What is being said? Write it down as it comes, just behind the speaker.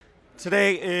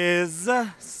Today is,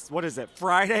 what is it,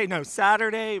 Friday? No,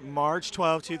 Saturday, March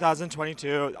 12,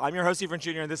 2022. I'm your host, Ephraim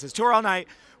Jr., and this is Tour All Night.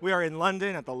 We are in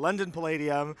London at the London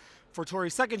Palladium for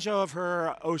Tori's second show of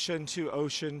her Ocean to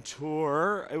Ocean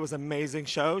tour. It was an amazing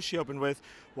show. She opened with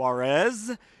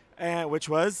Juarez, which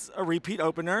was a repeat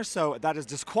opener, so that is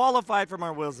disqualified from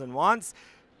our Wills and Wants.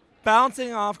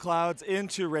 Bouncing off clouds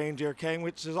into Reindeer King,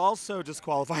 which is also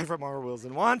disqualified from our Wills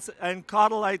and Wants, and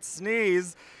Caudelite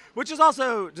Sneeze, which is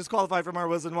also disqualified from our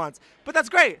Wills and Wants. But that's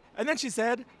great. And then she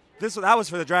said, that was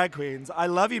for the drag queens. I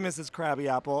love you, Mrs. Krabby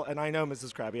Apple, and I know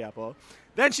Mrs. Krabby Apple.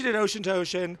 Then she did Ocean to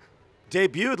Ocean,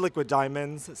 debuted Liquid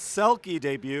Diamonds, Selkie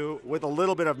debut with a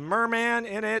little bit of Merman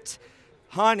in it,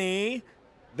 Honey.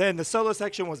 Then the solo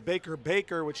section was Baker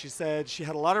Baker, which she said she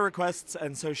had a lot of requests,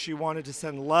 and so she wanted to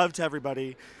send love to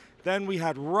everybody. Then we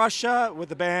had Russia with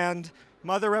the band,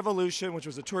 Mother Revolution, which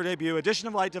was a tour debut, Edition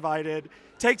of Light Divided,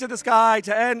 Take to the Sky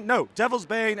to end, Devil's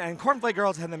Bane and Cornflake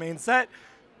Girls had the main set.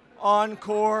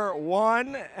 Encore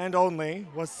one and only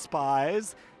was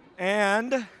Spies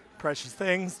and Precious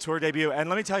Things tour debut. And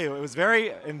let me tell you, it was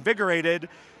very invigorated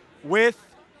with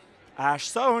Ash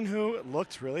Sohn, who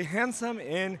looked really handsome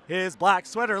in his black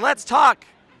sweater. Let's talk.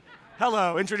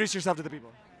 Hello, introduce yourself to the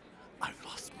people. I've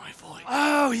lost my voice.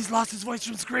 Oh, he's lost his voice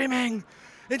from screaming.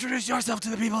 Introduce yourself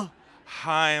to the people.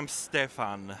 Hi, I'm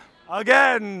Stefan.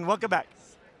 Again, welcome back.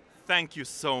 Thank you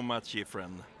so much,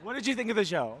 Ephraim. What did you think of the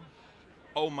show?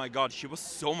 Oh my god, she was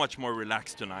so much more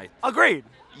relaxed tonight. Agreed.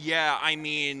 Yeah, I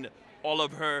mean, all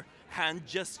of her hand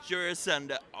gestures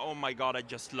and oh my god, I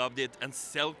just loved it. And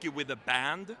Selkie with the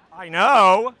band. I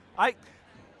know.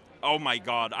 Oh my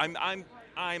god, I'm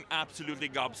absolutely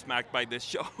gobsmacked by this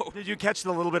show. Did you catch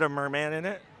the little bit of Merman in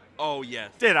it? Oh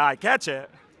yes. Did I catch it?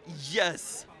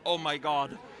 Yes. Oh my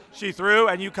god. She threw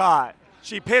and you caught.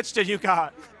 She pitched and you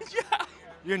caught. Yeah.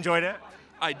 You enjoyed it?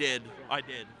 I did.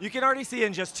 You can already see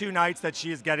in just 2 nights that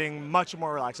she is getting much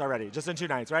more relaxed already. Just in 2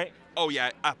 nights, right? Oh yeah,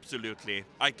 absolutely.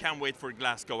 I can't wait for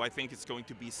Glasgow. I think it's going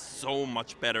to be so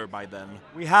much better by then.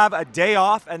 We have a day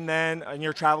off and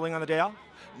you're traveling on the day off?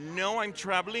 No, I'm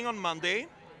traveling on Monday.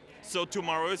 So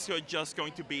tomorrow is just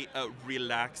going to be a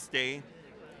relaxed day,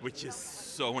 which is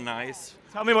so nice.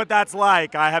 Tell me what that's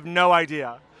like. I have no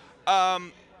idea.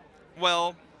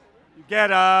 Well, you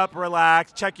get up,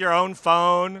 relax, check your own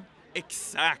phone.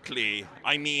 Exactly.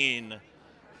 I mean,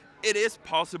 it is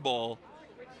possible.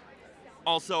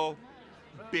 Also,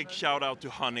 big shout out to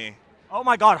Honey. Oh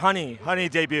my god, Honey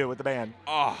debut with the band.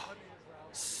 Oh,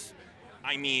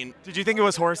 I mean. Did you think it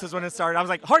was horses when it started? I was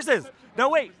like, horses! No,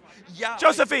 wait. Yeah.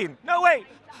 Josephine! No, wait.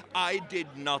 I did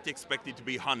not expect it to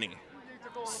be Honey.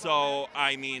 So,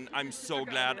 I mean, I'm so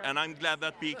glad. And I'm glad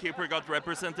that Beekeeper got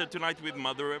represented tonight with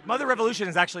Mother Revolution. Mother Revolution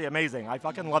is actually amazing. I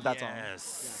fucking love that song.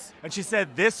 Yes. And she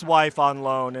said this wife on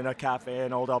loan in a cafe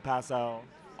in Old El Paso.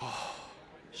 Oh.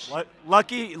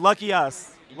 Lucky us. Lucky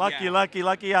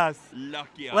us.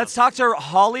 Lucky us. Let's talk to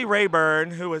Holly Rayburn,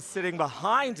 who was sitting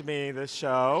behind me this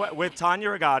show with Tanya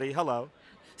Rigatti. Hello.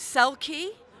 Selkie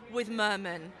with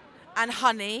Merman and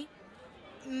Honey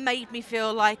made me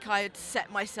feel like I had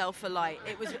set myself alight.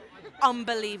 It was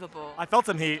unbelievable. I felt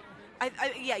some heat.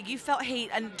 Yeah, you felt heat,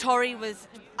 and Tori was.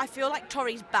 I feel like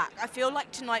Tori's back. I feel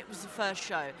like tonight was the first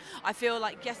show. I feel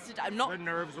like yesterday. I'm not. The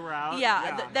nerves were out.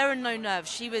 Yeah, there are no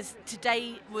nerves.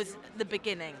 Today was the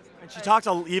beginning. And she talked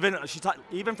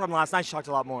even from last night. She talked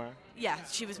a lot more. Yeah,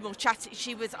 she was more chatty.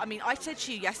 She was. I mean, I said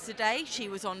to you yesterday, she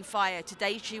was on fire.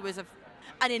 Today, she was an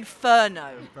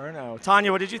inferno. Inferno.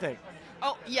 Tanya, what did you think?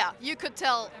 Oh, yeah, you could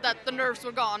tell that the nerves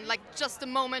were gone. Like, just the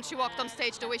moment she walked on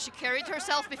stage, the way she carried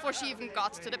herself before she even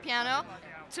got to the piano.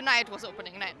 Tonight was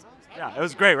opening night. Yeah, it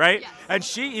was great, right? Yes. And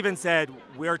she even said,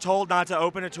 we are told not to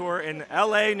open a tour in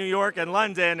LA, New York, and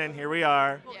London, and here we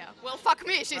are. Yeah, well, fuck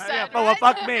me, she said. Yeah, right? well,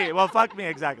 fuck me. Well, fuck me,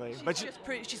 exactly. But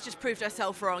She's just proved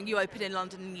herself wrong. You open in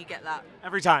London and you get that.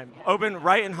 Every time. Open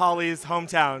right in Holly's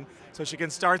hometown, so she can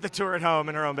start the tour at home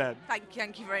in her own bed.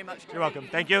 Thank you very much. You're welcome.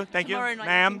 Thank you, Tomorrow night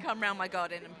ma'am. you can come round my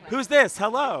garden and play. Who's this?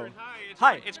 Hello.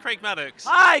 Hi. It's Craig Maddox.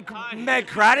 Hi, Hi. Meg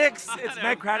Craddox. It's Hello.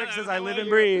 Meg Craddox Hello. as I How live are and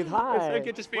you? breathe. Hi. It's so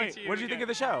good to speak to you What did you think again. of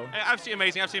the show? Absolutely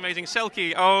amazing, absolutely amazing.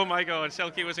 Selkie, oh my god,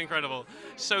 Selkie was incredible.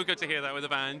 So good to hear that with the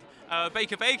band.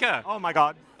 Baker Baker Oh my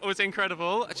God. was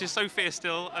incredible. She's so fierce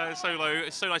still, solo.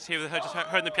 It's so nice to hear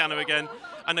her on the piano again.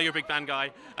 I know you're a big band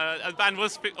guy. The band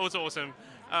was awesome.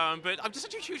 But I'm just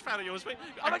such a huge fan of yours.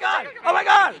 Oh my God. Oh my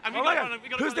God. And Oh my God. we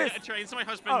got Who's to this? a train. So my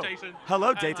husband, Oh, Jason. hello,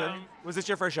 And, Dayton. Was this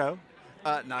your first show? No,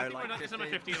 I think like we're number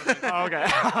 15. 15 or something. Oh, okay.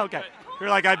 Okay. You're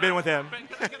like, I've been with him.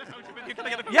 But can I get a photo with you? Can I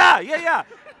get a photo? Yeah.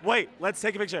 Wait, let's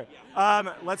take a picture.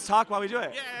 Let's talk while we do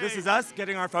it. Yay. This is us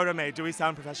getting our photo made. Do we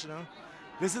sound professional?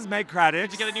 This is Meg Craddox.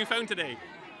 Did you get a new phone today?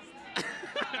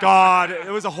 God,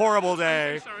 it was a horrible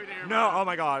day. so sorry to hear No, about oh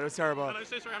my God, it was terrible. And I'm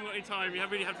so sorry I haven't got any time. You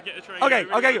really have to get a train. Okay, I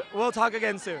really okay, we'll talk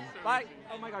again soon. Bye.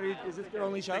 Oh my God, is this your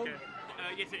only show? Okay.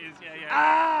 Yes, it is. Yeah.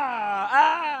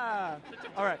 Ah.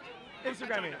 All right.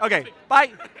 Instagram me. Okay.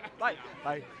 Bye. Bye.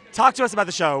 Bye. Talk to us about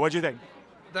the show. What'd you think?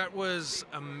 That was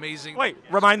amazing. Wait,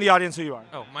 remind the audience who you are.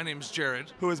 Oh, my name's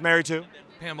Jared. Who is married to?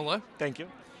 Pamela. Thank you.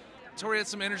 Tori had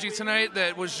some energy tonight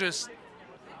that was just,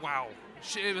 wow.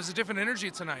 It was a different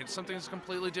energy tonight. Something's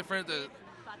completely different.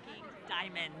 Fucking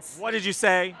diamonds. What did you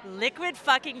say? Liquid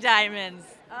fucking diamonds.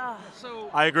 Oh. So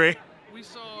I agree.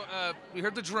 we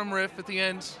heard the drum riff at the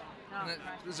end. And it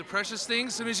was a precious thing.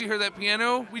 As soon as you hear that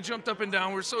piano, we jumped up and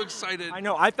down. We're so excited. I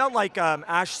know. I felt like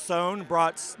Ash Sohn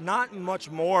brought not much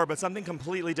more, but something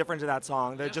completely different to that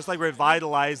song that just like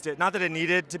revitalized it. Not that it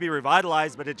needed to be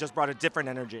revitalized, but it just brought a different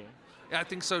energy. Yeah, I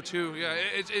think so too. Yeah,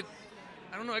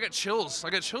 I don't know. I got chills. I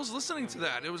got chills listening to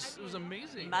that. It was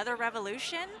amazing. Mother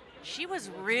Revolution, she was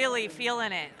really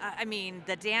feeling it. I mean,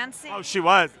 the dancing. Oh, she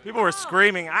was. People were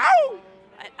screaming, "Ow!"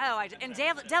 And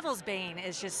Devil's Bane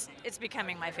is just, it's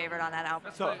becoming my favorite on that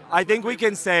album. So I think we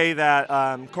can say that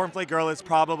Cornflake Girl is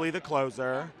probably the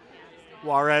closer.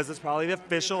 Juarez is probably the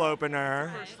official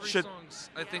opener.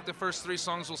 I think the first 3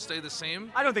 songs will stay the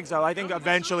same. I don't think so. I think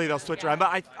eventually they'll switch around.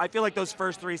 But I feel like those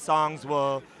first 3 songs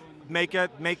will make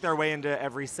their way into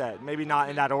every set. Maybe not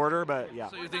in that order, but yeah.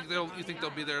 So you think they'll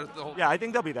be there the whole? Yeah, I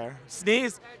think they'll be there.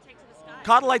 Sneeze.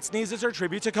 Caudelite Sneeze is her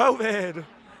tribute to COVID.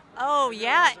 Oh,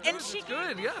 yeah. And she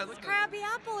good. Yeah. I like that. Krabby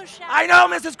Apple a shout. I know,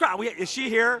 Mrs. Is she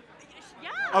here?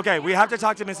 Yeah. Okay, we have to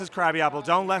talk to Mrs. Krabby Apple.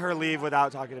 Don't let her leave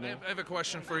without talking to me. I have a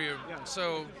question for you.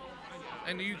 So,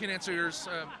 and you can answer yours.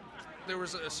 There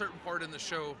was a certain part in the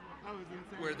show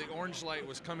where the orange light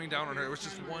was coming down on her. It was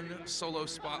just one solo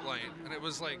spotlight, and it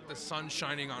was like the sun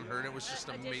shining on her, and it was just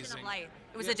Addition amazing. of light.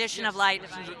 It was addition of light.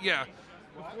 Yeah.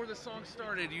 Before the song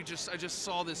started, I just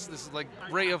saw this like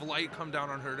ray of light come down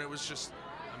on her, and it was just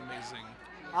amazing.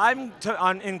 I'm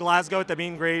in Glasgow at the Meet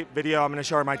and Greet video. I'm going to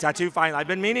show her my tattoo. Finally, I've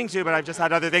been meaning to, but I've just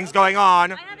had other things going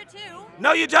on. I have it too.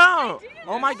 No, you don't.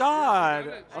 Oh my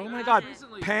God. Oh my God.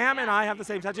 Pam and I have the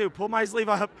same tattoo. Pull my sleeve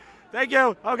up. Thank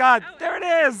you. Oh God, there it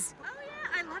is. Oh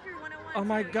yeah, I love your 101. Oh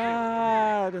my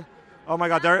God. Oh my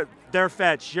God, they're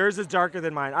fetch. Yours is darker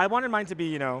than mine. I wanted mine to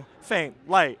be, faint,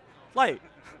 light.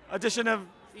 Addition of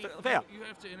fail. You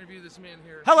have to interview this man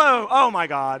here. Hello. Oh my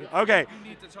God. Okay. You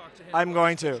need to talk to him. I'm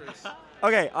going to.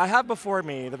 Okay, I have before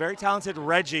me the very talented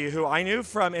Reggie, who I knew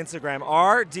from Instagram,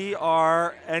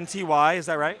 RDRNTY, is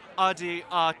that right?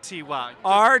 RDRTY.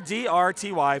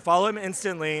 RDRTY. Follow him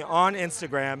instantly on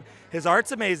Instagram. His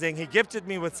art's amazing. He gifted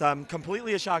me with some,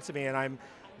 completely a shock to me, and I'm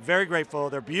very grateful.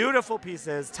 They're beautiful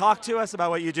pieces. Talk to us about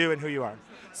what you do and who you are.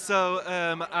 So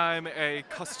I'm a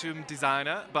costume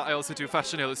designer, but I also do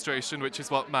fashion illustration, which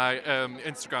is what my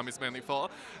Instagram is mainly for.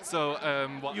 So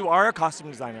You are a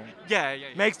costume designer. Yeah.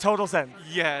 Makes total sense.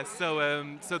 Yeah.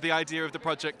 So the idea of the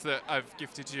project that I've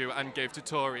gifted you and gave to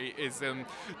Tori is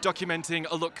documenting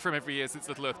a look from every year since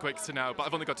Little Earthquakes to now. But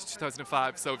I've only got to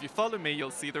 2005, so if you follow me,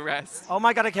 you'll see the rest. Oh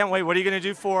my God, I can't wait. What are you going to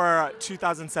do for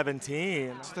 2017?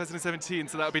 2017,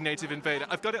 so that'll be Native Invader.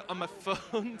 I've got it on my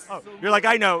phone. Oh, you're like,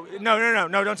 I know.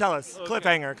 No, don't tell us. Okay.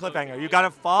 Cliffhanger. You got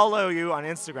to follow you on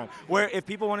Instagram. Where, if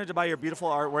people wanted to buy your beautiful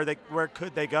art, where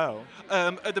could they go?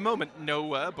 At the moment,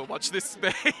 nowhere, but watch this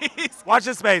space. Watch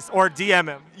this space or DM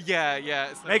him.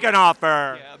 Yeah. So Make an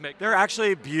offer. Yeah, They're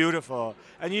actually beautiful.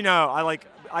 And I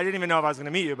didn't even know if I was going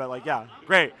to meet you, but yeah,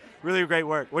 great. Really great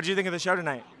work. What did you think of the show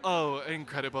tonight? Oh,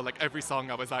 incredible. Like every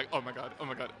song I was like, oh my God,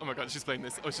 she's playing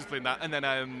this, she's playing that. And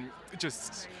then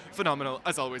just phenomenal,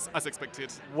 as always, as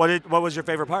expected. What was your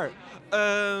favorite part?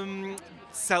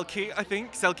 Selkie, I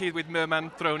think. Selkie with Merman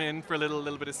thrown in for a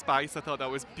little bit of spice. I thought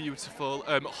that was beautiful.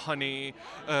 Honey,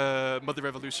 Mother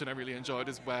Revolution I really enjoyed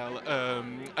as well.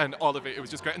 And all of it was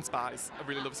just great. And Spies. I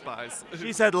really love Spies.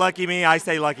 She said lucky me, I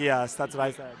say lucky us. That's what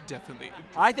I said. Definitely.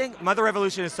 I think Mother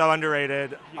Revolution is so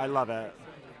underrated. I love it.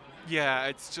 Yeah,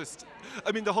 it's just,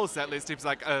 the whole set list, it was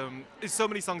like, there's so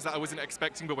many songs that I wasn't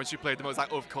expecting, but when she played them, I was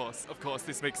like, oh, of course,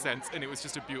 this makes sense. And it was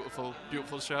just a beautiful,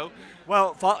 beautiful show.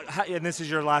 Well, and this is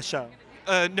your last show.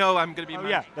 No, I'm going to be in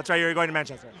yeah, that's right, you're going to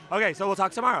Manchester. Okay, so we'll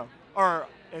talk tomorrow. Or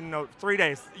in 3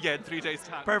 days. Yeah, in 3 days'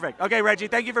 time. Perfect. Okay, Reggie,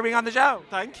 thank you for being on the show.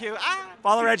 Thank you.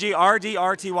 Follow Reggie,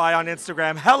 RDRTY on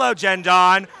Instagram. Hello, Jen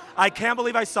Dawn. I can't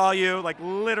believe I saw you,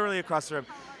 literally across the room.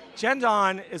 Jen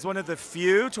Dawn is one of the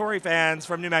few Tori fans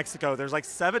from New Mexico. There's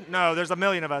there's a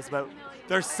million of us, but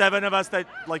there's 7 of us that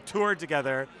toured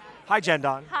together. Hi, Jen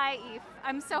Don. Hi, Eve.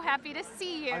 I'm so happy to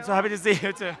see you. I'm so happy to see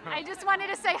you too. I just wanted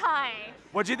to say hi.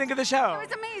 What did you think of the show? It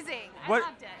was amazing. What, I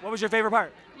loved it. What was your favorite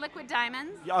part? Liquid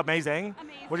Diamonds. Yeah, amazing.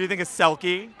 Amazing. What do you think of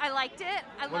Selkie? I liked it.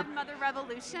 I love Mother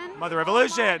Revolution. Mother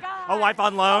Revolution. Oh A wife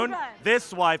on loan. good.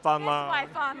 This wife on This loan.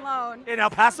 wife on loan. In El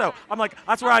Paso. I'm like,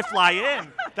 that's where I fly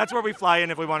in. That's where we fly in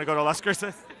if we want to go to Las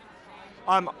Cruces.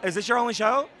 Is this your only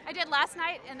show? I did last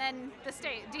night and then the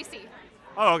state, DC.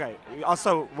 Oh, okay.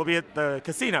 Also, we'll be at the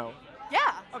casino. Yeah.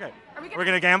 Okay. Are we We're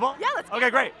gonna gamble? Yeah, let's Okay,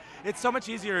 gamble. great. It's so much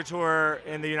easier to tour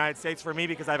in the United States for me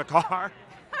because I have a car.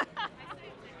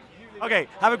 Okay,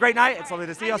 have a great night. It's lovely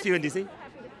to see you. I'll see you in DC.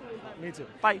 Me too.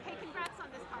 Bye. Hey, congrats on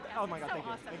this podcast. Oh my God, So thank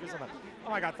you. awesome. Thank you so You're much. amazing. Oh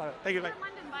my God, thank you. Your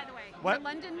London, by the way. What? Your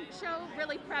London show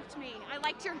really prepped me. I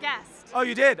liked your guest. Oh,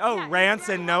 you did? Oh, Yeah, Rance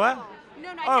very and Noah? helpful. No,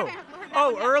 I Oh, haven't heard that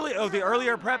one yet. early. Oh, the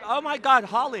earlier prep. Oh my God,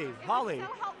 Holly. Holly. So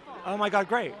helpful. Oh my God,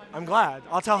 great. I'm glad.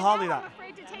 I'll tell Holly Now that. I'm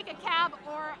afraid to take a cab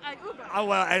or an Uber. Oh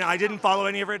well, and I didn't follow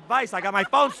any of her advice. I got my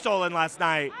phone stolen last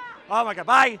night. Oh my God,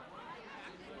 bye.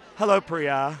 Hello,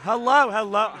 Priya. Hello.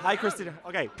 Hi, Christina.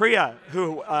 Okay, Priya,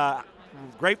 who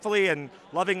gratefully and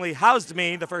lovingly housed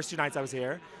me the first 2 nights I was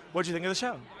here. What did you think of the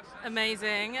show?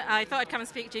 Amazing. I thought I'd come and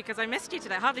speak to you because I missed you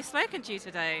today. Hardly spoken to you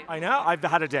today. I know, I've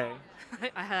had a day.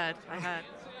 I heard.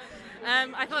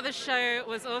 I thought the show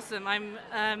was awesome.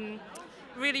 I'm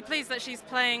really pleased that she's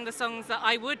playing the songs that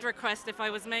I would request if I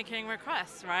was making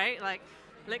requests, right? Like,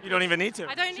 You don't even need to.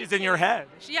 I don't She's need in to. your head.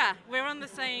 Yeah, we're on the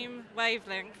same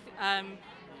wavelength.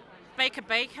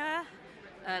 Baker,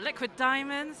 Liquid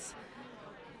Diamonds.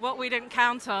 What we didn't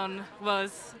count on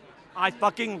was I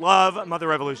fucking love Mother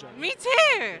Revolution. me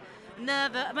too.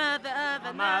 Another mother of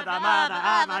another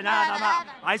mother.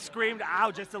 I screamed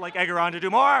out just to like egg her on to do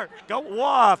more. Go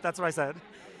woof. That's what I said.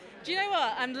 Do you know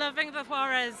what? I'm loving the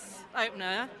Juarez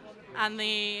opener and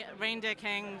the Reindeer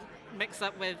King mix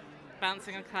up with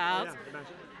Bouncing on Clouds.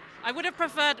 I would have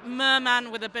preferred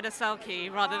Merman with a bit of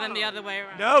Selkie rather than the other way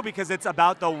around. No, because it's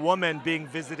about the woman being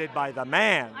visited by the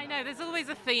man. I know, there's always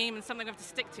a theme and something I have to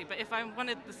stick to, but if I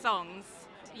wanted the songs,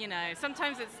 you know,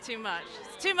 sometimes it's too much.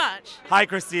 It's too much. Hi,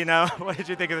 Christina. What did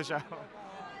you think of the show?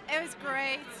 It was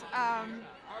great.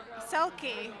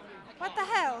 Selkie. What the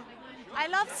hell? I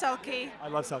love Selkie, I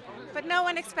love Selkie. but no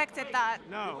one expected that.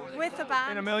 No. With the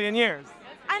band. In a million years.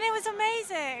 And it was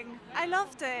amazing. I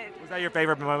loved it. Was that your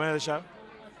favorite moment of the show?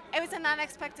 It was an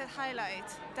unexpected highlight.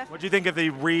 What do you think of the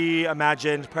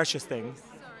reimagined Precious Things?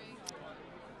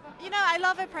 You know, I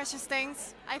love it, Precious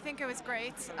Things. I think it was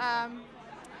great.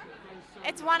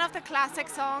 It's one of the classic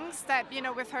songs that, you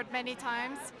know, we've heard many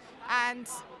times, and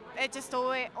it just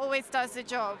always does the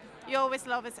job. You always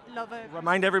love it.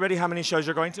 Remind everybody how many shows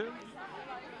you're going to?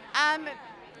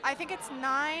 I think it's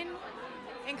 9,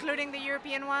 including the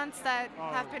European ones that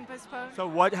have been postponed. So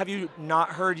what have you not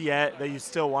heard yet that you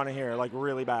still want to hear, like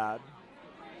really bad?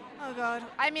 Oh God.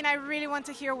 I mean, I really want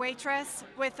to hear Waitress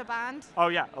with the band. Oh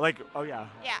yeah, oh yeah.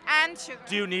 Yeah, and Sugar.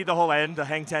 Do you need the whole end, the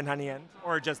Hang 10 Honey end,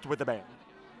 or just with the band?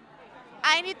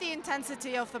 I need the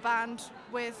intensity of the band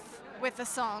with the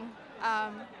song.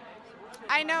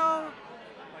 I know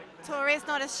tour is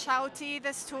not as shouty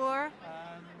this tour,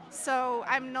 so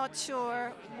I'm not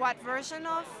sure what version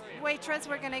of Waitress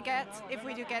we're gonna get, if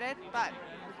we do get it, but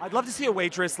I'd love to see a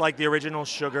Waitress like the original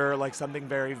Sugar, like something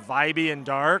very vibey and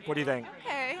dark. What do you think?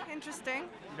 okay, interesting.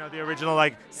 You know, the original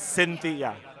like synthy,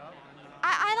 yeah.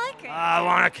 I like it. I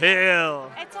wanna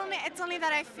kill. It's only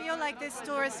that I feel like this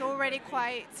tour is already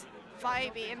quite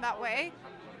vibey in that way,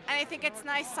 and I think it's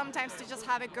nice sometimes to just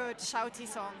have a good shouty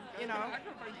song, you know. I don't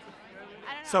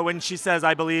know. So when she says,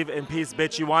 I believe in peace,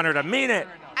 bitch, you want her to mean it.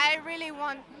 I really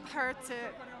want her to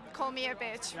call me a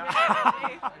bitch.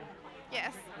 Really.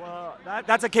 Yes. Well,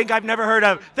 that's a kink I've never heard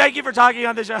of. Thank you for talking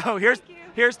on the show.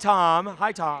 Here's Tom.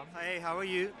 Hi, Tom. Hey, how are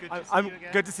you? Good to see I'm you again.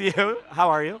 good to see you. How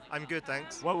are you? I'm good,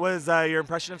 thanks. What was your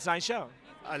impression of tonight's show?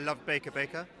 I love Baker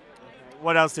Baker.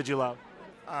 What else did you love?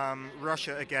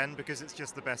 Russia again, because it's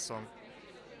just the best song.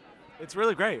 It's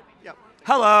really great. Yep.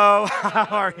 Hello. How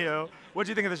are you? What did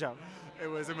you think of the show? It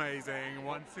was amazing,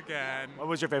 once again. What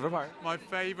was your favorite part? My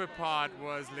favorite part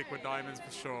was Liquid Diamonds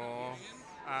for sure.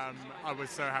 I was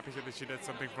so happy that she did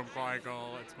something from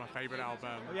Quiggle. It's my favorite album.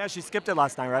 Oh, yeah, she skipped it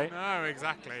last night, right? No,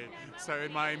 exactly. So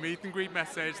in my meet and greet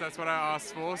message, that's what I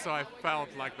asked for, so I felt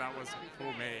like that was for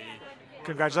me.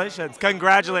 Congratulations.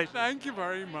 Congratulations. Thank you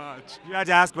very much. You had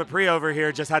to ask, but Priya over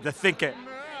here just had to think it.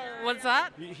 What's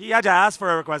that? He had to ask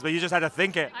for a request, but you just had to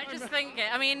think it. I just think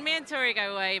it. I mean, me and Tori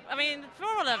go way. I mean, for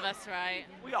all of us, right?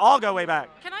 We all go way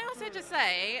back. Can I also just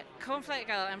say, Cornflake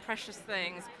Girl and Precious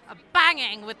Things are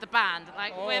banging with the band,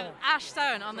 like with Ash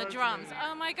Stone on the drums.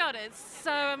 Oh my God, it's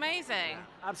so amazing.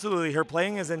 Absolutely, her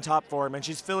playing is in top form, and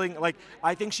she's filling like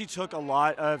I think she took a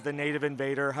lot of the Native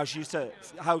Invader, how she used to,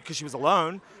 because she was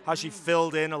alone, how she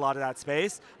filled in a lot of that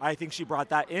space. I think she brought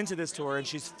that into this tour, and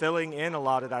she's filling in a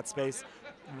lot of that space.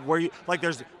 Where you like,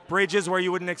 there's bridges where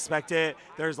you wouldn't expect it.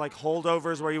 There's like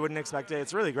holdovers where you wouldn't expect it.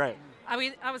 It's really great. I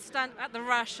mean, I was at the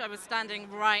Rush. I was standing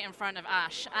right in front of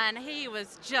Ash, and he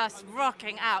was just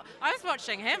rocking out. I was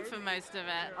watching him for most of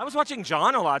it. I was watching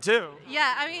John a lot too.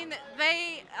 Yeah, I mean,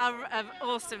 they are an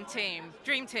awesome team,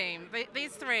 dream team.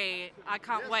 These three, I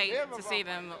can't wait to see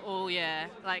them all year.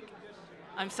 Like,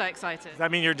 I'm so excited. Does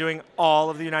that mean you're doing all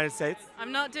of the United States?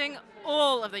 I'm not doing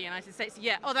all of the United States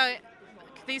yet, although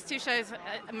these two shows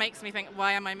makes me think,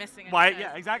 why am I missing it? Why?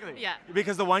 Yeah, exactly. Yeah.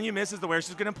 Because the one you miss is the where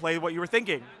she's going to play what you were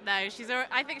thinking. No,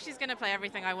 I think she's going to play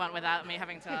everything I want without me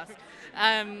having to ask.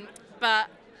 But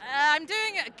I'm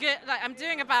doing good. Like, I'm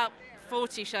doing about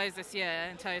 40 shows this year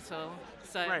in total.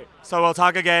 So. Right. So we'll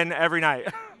talk again every night.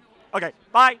 Okay.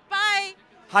 Bye. Bye.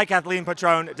 Hi, Kathleen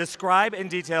Patron. Describe in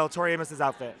detail Tori Amos's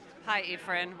outfit. Hi,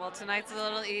 Efren. Well, tonight's a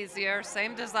little easier.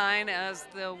 Same design as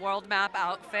the world map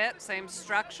outfit, same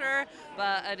structure,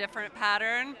 but a different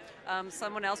pattern.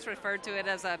 Someone else referred to it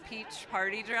as a peach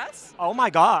party dress. Oh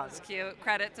my God. It's cute.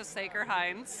 Credit to Saker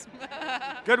Hines.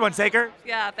 Good one, Saker.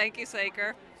 Yeah, thank you,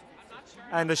 Saker.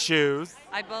 And the shoes.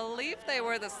 I believe they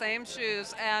were the same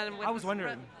shoes, and I was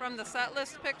wondering. From the set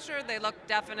list picture, they look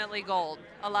definitely gold.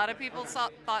 A lot of people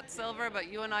thought silver,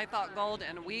 but you and I thought gold,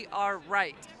 and we are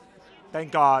right.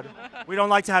 Thank God. We don't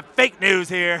like to have fake news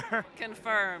here.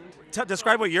 Confirmed.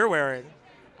 Describe what you're wearing.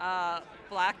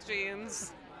 Black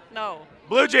jeans. No.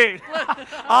 Blue jeans.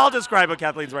 I'll describe what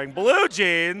Kathleen's wearing. Blue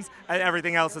jeans, and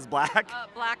everything else is black.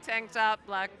 Black tank top,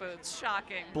 black boots.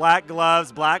 Shocking. Black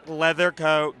gloves, black leather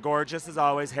coat, gorgeous as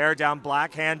always. Hair down,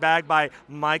 black handbag by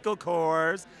Michael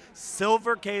Kors,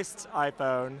 silver cased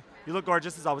iPhone. You look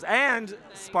gorgeous as always. And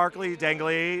sparkly,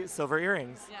 dangly silver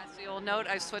earrings. Yes, you'll note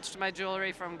I switched my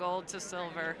jewelry from gold to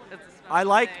silver. It's a special I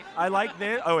like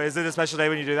day. this. Oh, is it a special day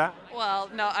when you do that? Well,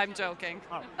 no, I'm joking.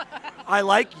 Oh. I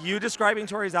like you describing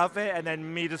Tori's outfit and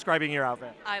then me describing your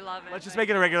outfit. I love it. Let's just make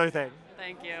it a regular thing.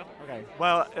 Thank you. Okay.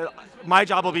 Well, my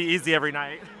job will be easy every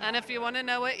night. And if you want to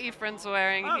know what Efren's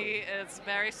wearing, Oh. he is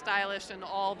very stylish in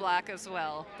all black as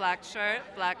well. Black shirt,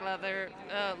 black leather,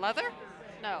 leather?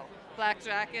 No. Black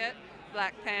jacket,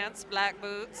 black pants, black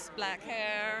boots, black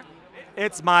hair.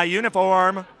 It's my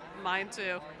uniform. Mine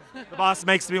too. The boss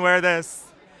makes me wear this.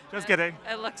 Just kidding.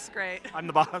 It looks great. I'm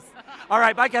the boss. All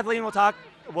right, bye, Kathleen. We'll talk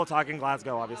in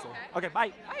Glasgow, obviously. Okay,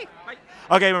 bye. Bye.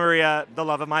 Okay, Maria, the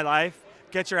love of my life.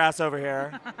 Get your ass over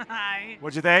here. Hi.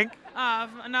 What'd you think?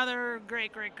 Another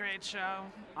great show.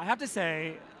 I have to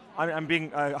say, I'm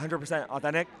being 100%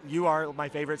 authentic. You are my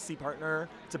favorite C partner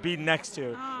to be next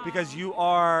to because you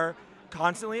are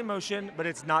constantly in motion, but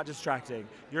it's not distracting.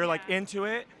 You're like into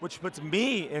it, which puts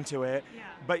me into it,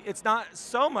 but it's not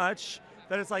so much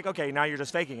that it's like, okay, now you're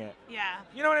just faking it. Yeah.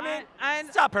 You know what I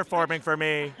mean? Stop performing for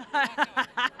me.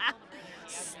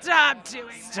 Stop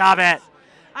doing Stop that. it.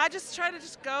 I just try to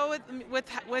just go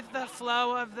with the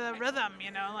flow of the rhythm,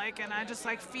 you know, like, and I just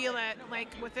like feel it like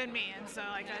within me, and so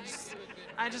like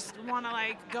I just want to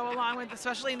like go along with,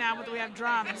 especially now that we have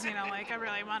drums, you know, like I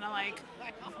really want to like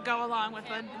go along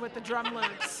with the drum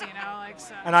loops, you know, like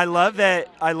so. And I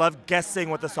love guessing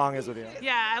what the song is with you.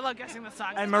 Yeah, I love guessing the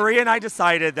song. And Maria and I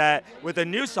decided that with the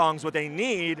new songs, what they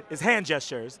need is hand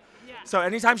gestures. So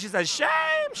anytime she says, shame,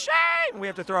 shame, we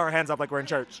have to throw our hands up like we're in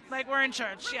church. Like we're in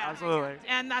church, yeah. Absolutely.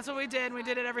 And that's what we did. We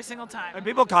did it every single time. And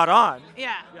people caught on.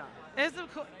 Yeah. It's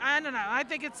I don't know. I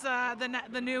think it's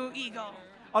the new Eagle.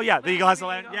 Oh yeah, the Eagle has to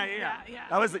land. Eagle. Yeah. Yeah.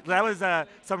 That was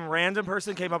some random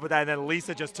person came up with that, and then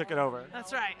Lisa just took it over.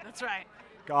 That's right. That's right.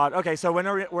 God. Okay, so when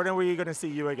are we going to see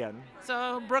you again?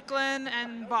 So Brooklyn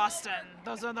and Boston.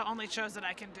 Those are the only shows that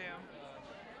I can do.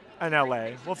 And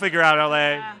LA. We'll figure out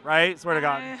LA, right? Swear to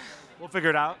God. We'll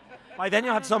figure it out. By then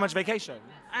you'll have so much vacation.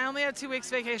 I only have 2 weeks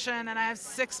vacation, and I have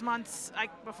 6 months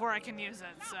before I can use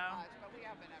it. So.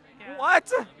 Yeah.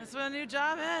 What? That's what a new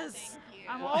job is.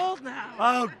 I'm old now.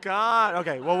 Oh God.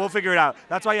 Okay. Well, we'll figure it out.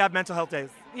 That's why you have mental health days.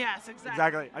 Yes, exactly.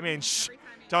 Exactly. I mean, shh.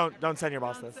 Don't send your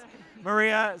boss this.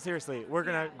 Maria, seriously, we're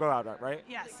gonna go out, right?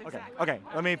 Yes, exactly. Okay.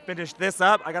 Let me finish this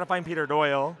up. I gotta find Peter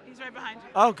Doyle. He's right behind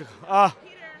you. Oh.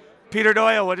 Peter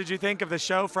Doyle, what did you think of the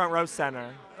show Front Row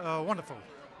Center? Wonderful.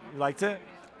 You liked it?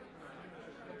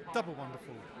 Double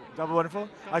wonderful. Double wonderful.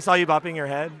 I saw you bopping your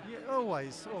head. Yeah,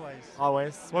 always, always.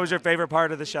 Always. What was your favorite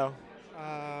part of the show?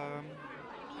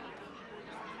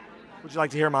 Would you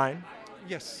like to hear mine?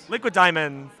 Yes. Liquid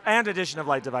Diamonds and edition of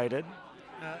Light Divided.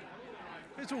 It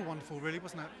was all wonderful, really,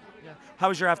 wasn't it? Yeah. How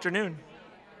was your afternoon?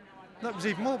 That was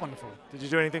even more wonderful. Did you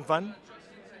do anything fun?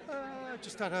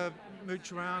 Just had a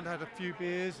mooch around, had a few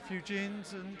beers, a few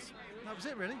gins, and that was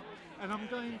it, really. And I'm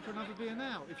going for another beer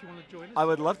now, if you want to join us. I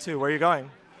would love to. Where are you going?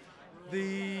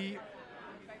 You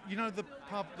know the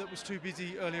pub that was too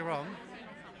busy earlier on?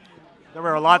 There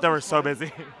were a lot that were so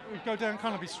busy. We go down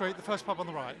Carnaby Street, the first pub on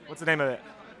the right. What's the name of it?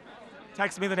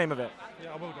 Text me the name of it.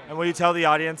 Yeah, I will do. And will you tell the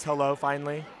audience hello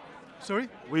finally? Sorry?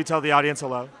 Will you tell the audience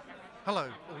hello? Hello,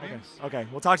 audience. Okay,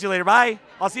 we'll talk to you later. Bye.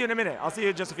 I'll see you in a minute. I'll see you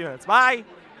in just a few minutes. Bye.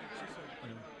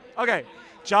 Okay,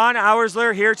 John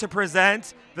Auersler here to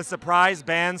present the surprise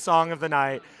band song of the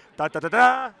night. Da da da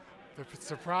da. The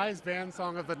surprise band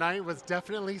song of the night was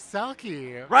definitely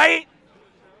Selkie. Right?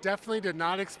 Definitely did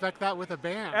not expect that with a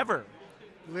band. Ever.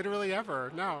 Literally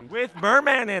ever, no. With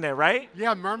Merman in it, right?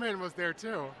 Yeah, Merman was there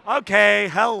too. Okay,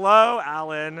 hello,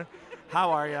 Alan. How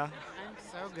are you? I'm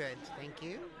so good, thank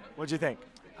you. What'd you think?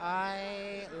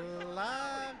 I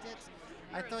loved it.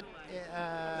 I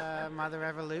thought Mother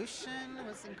Revolution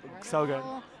was incredible. So good.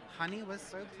 Honey was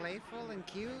so playful and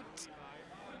cute.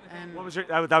 And What was your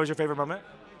that was your favorite moment?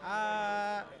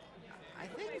 I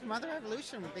think Mother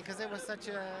Revolution because it was such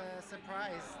a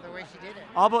surprise the way she did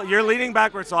it. You're leaning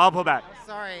backwards, so I'll pull back.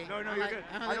 Sorry. No, I'm you're like- good.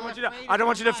 I'm a I don't want you little to. afraid I don't of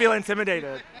want you the to feel mic.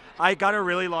 intimidated. I got a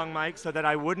really long mic so that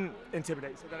I wouldn't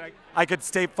intimidate, so that I could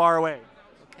stay far away.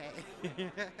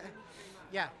 Okay.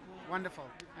 Yeah, wonderful.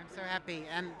 I'm so happy.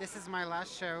 And this is my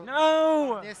last show.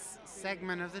 No! This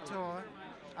segment of the tour.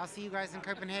 I'll see you guys in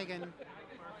Copenhagen.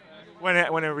 When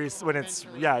it's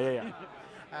yeah.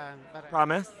 But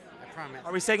Promise. I promise.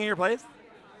 Are we staying in your place?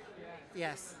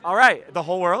 Yes. All right. The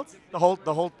whole world, the whole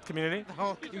community. The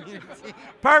whole community.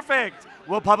 Perfect.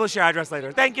 We'll publish your address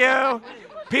later. Thank you,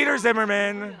 Peter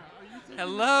Zimmerman.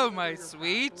 Hello, my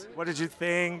sweet. What did you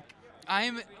think?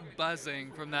 I'm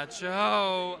buzzing from that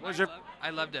show. I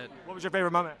loved it. What was your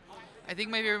favorite moment? I think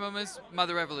my favorite moment is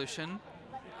Mother Revolution.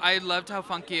 I loved how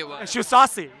funky it was. She was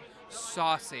saucy.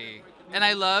 Saucy. And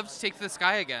I loved Take to the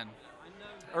Sky Again.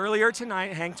 Earlier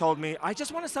tonight, Hank told me, I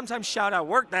just want to sometimes shout out,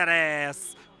 work that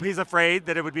ass. He's afraid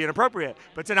that it would be inappropriate.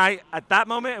 But tonight, at that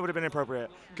moment, it would have been appropriate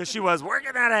because she was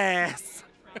working that ass.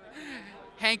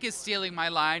 Hank is stealing my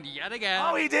line yet again.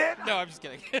 Oh, he did? No, I'm just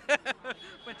kidding.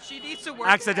 But she needs to work.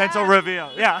 Accidental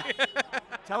reveal. Yeah.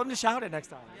 Tell him to shout it next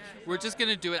time. We're just going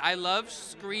to do it. I love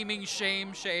screaming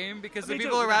shame, shame because Me the too,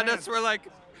 people with the around us hands. were like,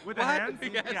 With the what? hands?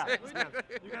 Yes, Yeah, exactly.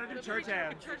 You gotta do church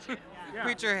hands. Yeah.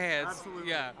 Preacher hands. Absolutely.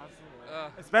 Yeah.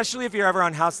 Especially if you're ever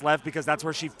on House Left because that's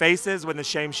where she faces when the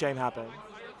shame happens.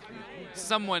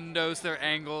 Someone knows their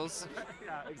angles.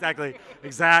 Yeah, exactly.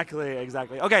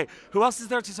 Okay, who else is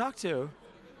there to talk to?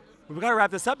 We've got to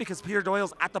wrap this up because Peter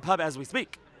Doyle's at the pub as we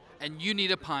speak. And you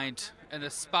need a pint and a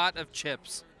spot of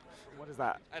chips. What is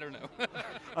that? I don't know.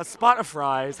 A spot of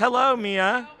fries. Hello,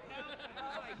 Mia.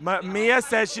 Mia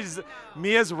says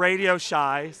Mia's radio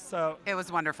shy, so. It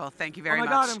was wonderful. Thank you very oh much.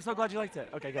 my God, I'm so glad you liked it.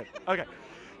 Okay, good. Okay.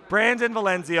 Brandon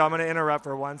Valenzio, I'm going to interrupt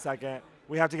for 1 second.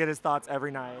 We have to get his thoughts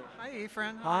every night. Hi,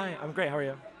 Efren. Hi, I'm great. How are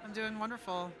you? I'm doing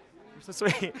wonderful. You're so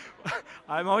sweet.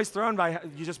 I'm always thrown by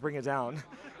you just bring it down.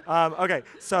 Okay,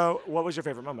 so what was your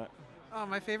favorite moment? Oh,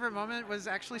 my favorite moment was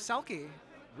actually Selkie.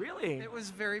 Really? It was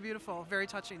very beautiful, very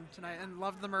touching tonight, and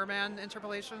loved the merman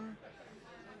interpolation.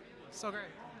 So great.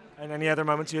 And any other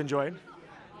moments you enjoyed?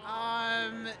 Oh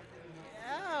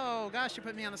gosh, you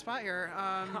put me on the spot here.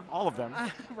 All of them.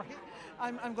 Right.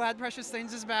 I'm glad Precious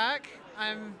Things is back.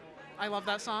 I love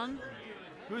that song.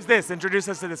 Who's this? Introduce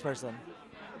us to this person.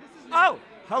 Oh,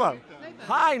 hello.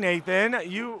 Hi, Nathan.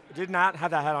 You did not have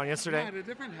that hat on yesterday. I had a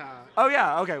different hat. Oh,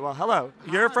 yeah. Okay, well, hello.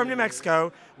 You're from New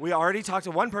Mexico. We already talked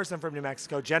to one person from New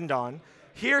Mexico, Jen Dawn.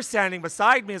 Here standing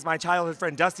beside me is my childhood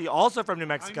friend Dusty, also from New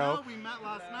Mexico. I know, we met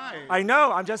last night. I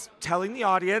know. I'm just telling the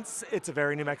audience it's a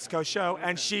very New Mexico show,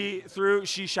 and she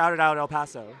shouted out El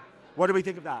Paso. What do we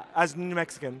think of that as New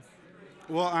Mexicans?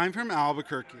 Well, I'm from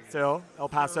Albuquerque. Still, El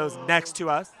Paso's next to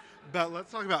us. But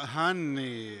let's talk about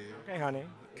Honey. Okay, Honey.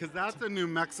 Because that's a New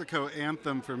Mexico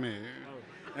anthem for me.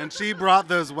 And she brought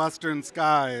those western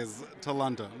skies to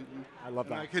London. I love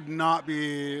that. And I could not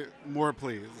be more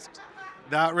pleased.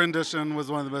 That rendition was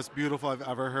one of the most beautiful I've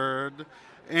ever heard.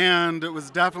 And it was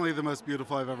definitely the most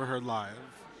beautiful I've ever heard live.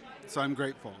 So I'm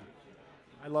grateful.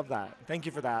 I love that. Thank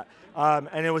you for that.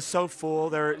 And it was so full.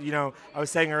 There, I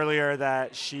was saying earlier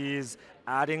that she's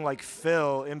adding like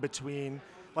fill in between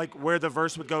like where the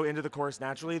verse would go into the chorus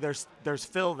naturally, there's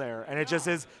fill there, and it just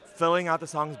is filling out the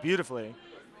songs beautifully.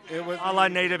 It was a la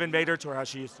Native Invader tour, how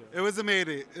she used to. It was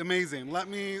amazing. Let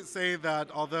me say that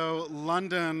although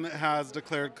London has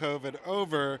declared COVID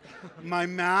over, my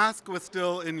mask was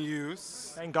still in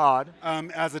use. Thank God.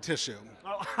 As a tissue.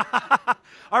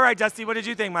 All right, Dusty, what did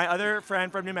you think? My other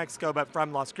friend from New Mexico, but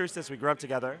from Las Cruces, we grew up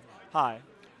together. Hi.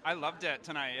 I loved it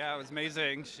tonight. Yeah, it was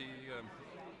amazing.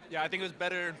 Yeah, I think it was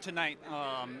better tonight,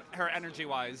 her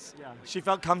energy-wise. Yeah, she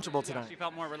felt comfortable tonight. Yeah, she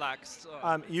felt more relaxed.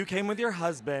 You came with your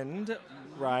husband,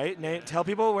 right? Tell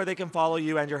people where they can follow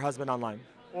you and your husband online.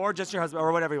 Or just your husband,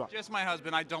 or whatever you want. Just my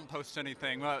husband. I don't post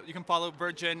anything. You can follow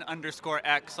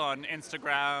Virgin_X on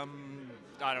Instagram.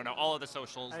 I don't know, all of the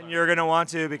socials. And you're going to want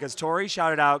to, because Tori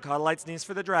shouted out Cuddle Light's niece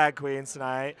for the drag queens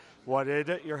tonight. What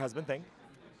did your husband think?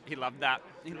 He loved that.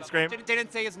 He loved Scream? it.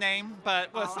 Didn't say his name,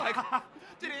 but was like,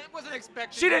 wasn't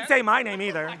expecting She didn't say my name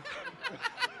either.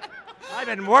 I've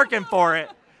been working for it.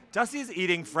 Dusty's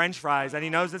eating French fries, and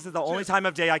he knows this is the only time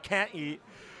of day I can't eat.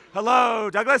 Hello,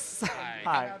 Douglas.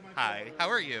 Hi. Hi. How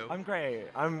are you? I'm great.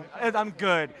 I'm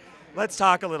good. Let's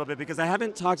talk a little bit, because I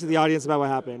haven't talked to the audience about what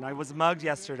happened. I was mugged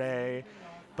yesterday,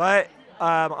 but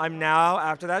I'm now,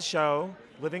 after that show,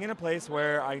 living in a place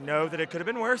where I know that it could have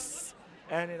been worse,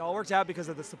 and it all worked out because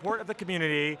of the support of the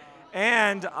community.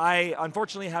 And I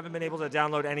unfortunately haven't been able to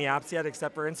download any apps yet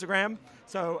except for Instagram.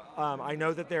 So I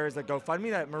know that there is a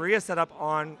GoFundMe that Maria set up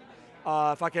on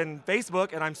fucking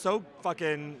Facebook, and I'm so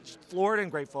fucking floored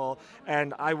and grateful.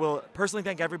 And I will personally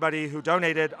thank everybody who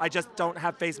donated. I just don't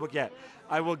have Facebook yet.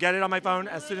 I will get it on my phone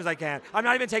as soon as I can. I'm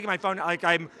not even taking my phone. Like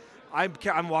I'm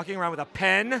walking around with a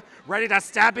pen, ready to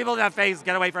stab people in the face.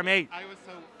 Get away from me.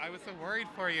 I was so worried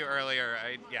for you earlier.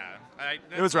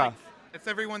 It was rough. It's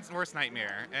everyone's worst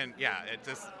nightmare, and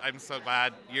I'm so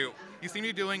glad you seem to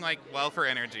be doing like well for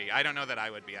energy. I don't know that I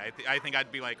would be. I think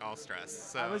I'd be like all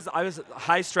stressed. So I was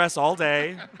high stress all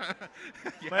day,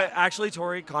 but actually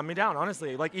Tori calmed me down.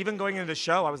 Honestly, like even going into the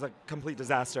show, I was a complete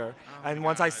disaster. And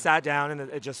once I sat down and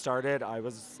it just started, I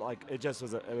was like, it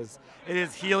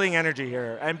is healing energy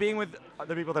here, and being with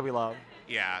the people that we love.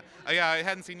 Yeah. I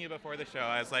hadn't seen you before the show.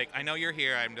 I was like, I know you're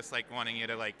here. I'm just like wanting you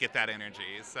to like get that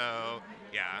energy. So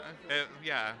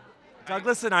yeah.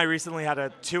 Douglas and I recently had a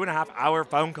 2.5-hour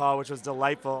phone call, which was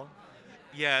delightful.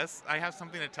 Yes, I have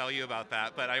something to tell you about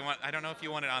that, but I don't know if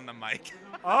you want it on the mic.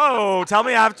 Oh, tell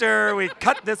me after we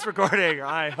cut this recording.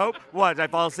 I hope. What, did I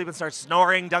fall asleep and start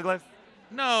snoring, Douglas?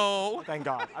 No. Thank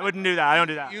God. I wouldn't do that. I don't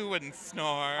do that. You wouldn't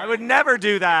snore. I would never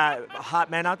do that. Hot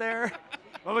men out there.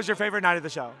 What was your favorite night of the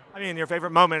show? I mean, your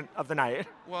favorite moment of the night?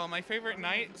 Well, my favorite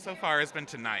night so far has been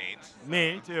tonight.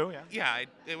 Me too, yeah. Yeah,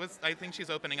 it was. I think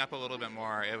she's opening up a little bit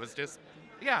more. It was just,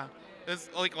 it was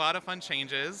like a lot of fun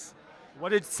changes.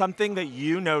 What is something that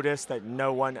you noticed that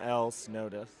no one else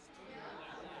noticed?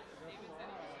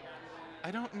 I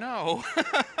don't know.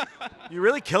 You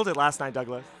really killed it last night,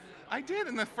 Douglas. I did,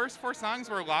 and the first 4 songs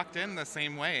were locked in the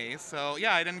same way. So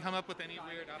yeah, I didn't come up with any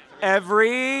weird observations.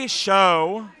 Every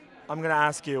show, I'm going to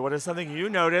ask you, what is something you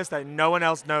noticed that no one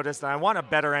else noticed? And I want a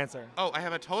better answer. Oh, I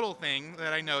have a total thing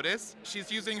that I noticed.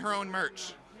 She's using her own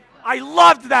merch. I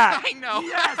loved that. I know.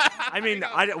 Yes. I mean,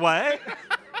 what?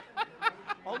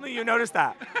 Only you noticed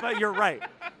that. But you're right.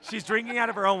 She's drinking out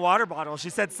of her own water bottle. She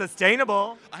said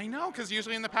sustainable. I know, because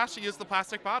usually in the past she used the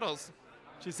plastic bottles.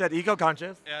 She said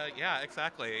eco-conscious. Yeah,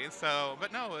 exactly. So,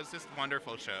 but no, it was just a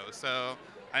wonderful show. So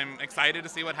I'm excited to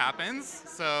see what happens.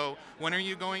 So when are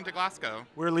you going to Glasgow?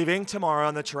 We're leaving tomorrow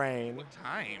on the train. What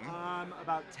time?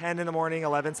 About 10 in the morning,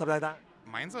 11, something like that.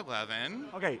 Mine's 11.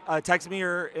 Okay, text me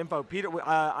your info. Peter,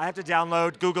 I have to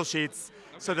download Google Sheets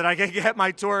so that I can get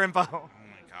my tour info. Oh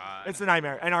my God. It's a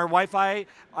nightmare. And our Wi-Fi,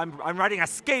 I'm writing a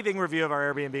scathing review of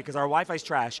our Airbnb because our Wi-Fi's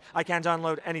trash. I can't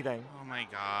download anything. Oh my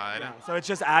God. Yeah, so it's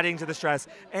just adding to the stress.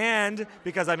 And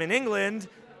because I'm in England,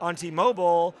 on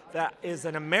T-Mobile, that is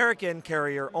an American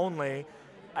carrier only,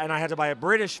 and I had to buy a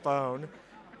British phone.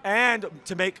 And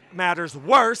to make matters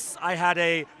worse, I had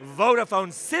a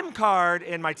Vodafone SIM card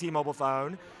in my T-Mobile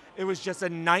phone. It was just a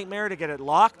nightmare to get it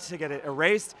locked, to get it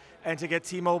erased, and to get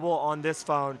T-Mobile on this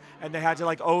phone. And they had to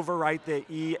like overwrite the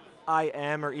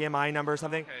EIM or EMI number or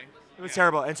something. Okay. It was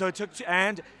terrible. And so it took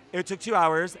 2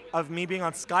 hours of me being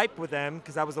on Skype with them,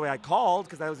 because that was the way I called,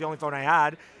 because that was the only phone I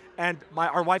had. And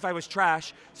our Wi-Fi was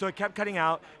trash, so it kept cutting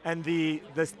out. And the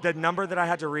number that I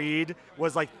had to read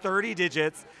was like 30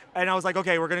 digits. And I was like,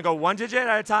 okay, we're gonna go 1 digit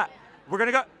at a time. We're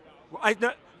gonna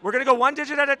go 1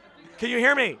 digit at a. Can you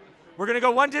hear me? We're gonna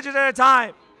go 1 digit at a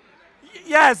time.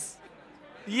 Yes.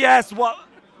 What?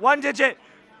 1 digit.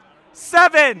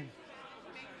 7.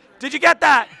 Did you get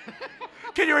that?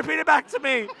 Can you repeat it back to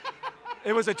me?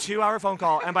 It was a 2-hour phone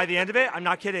call, and by the end of it, I'm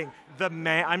not kidding.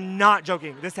 I'm not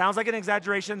joking. This sounds like an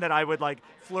exaggeration that I would like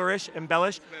flourish,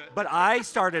 embellish, but I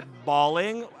started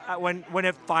bawling when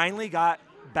it finally got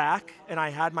back, and I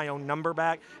had my own number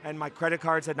back, and my credit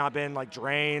cards had not been like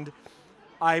drained.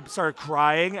 I started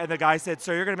crying, and the guy said,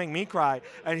 "Sir, you're gonna make me cry."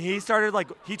 And he started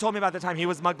he told me about the time he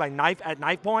was mugged by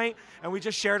knife point, and we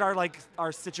just shared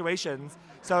our situations.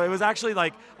 So it was actually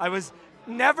I was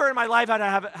never in my life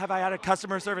have I had a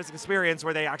customer service experience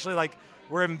where they actually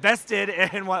were invested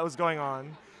in what was going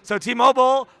on. So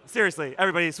T-Mobile, seriously,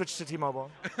 everybody switch to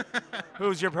T-Mobile.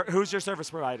 Who's your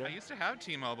service provider? I used to have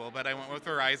T-Mobile, but I went with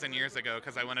Verizon years ago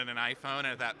because I wanted an iPhone, and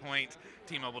at that point,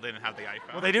 T-Mobile didn't have the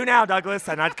iPhone. Well, they do now, Douglas,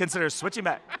 and I'd consider switching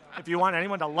back. If you want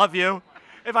anyone to love you,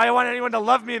 if I want anyone to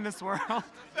love me in this world.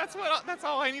 That's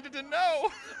all I needed to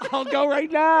know. I'll go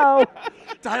right now.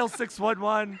 Dial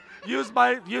 611.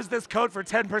 Use this code for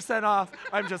 10% off.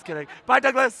 I'm just kidding. Bye,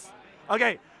 Douglas.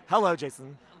 Okay. Hello,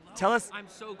 Jason. Tell us. I'm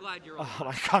so glad you're on. Oh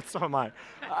my God, so am I.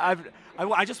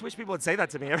 I just wish people would say that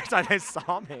to me every time they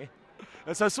saw me.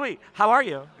 It's so sweet. How are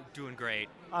you? Doing great.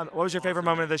 What was your favorite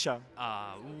moment of the show?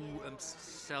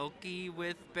 Selkie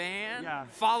with band. Yeah.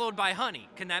 Followed by Honey.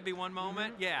 Can that be one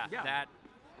moment? Yeah. That.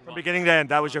 From beginning to end,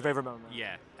 that was your favorite moment.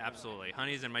 Yeah, absolutely.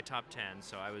 Honey's in my top 10,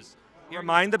 so I was.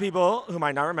 Remind the people who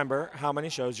might not remember how many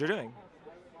shows you're doing.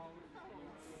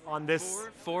 On this.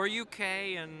 4 UK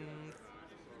and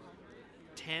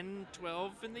 10,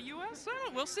 12 in the US?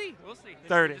 We'll see.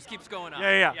 30. It just keeps going up.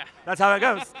 Yeah. That's how it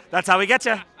goes. That's how we get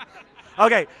you.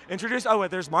 Okay,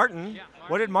 there's Martin.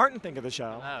 What did Martin think of the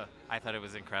show? Oh, I thought it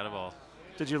was incredible.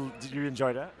 Did you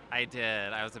enjoy it? I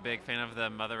did. I was a big fan of the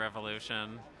Mother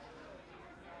Revolution.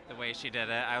 The way she did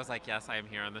it, I was like, yes, I am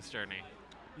here on this journey.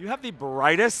 You have the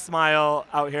brightest smile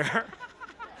out here.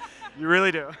 You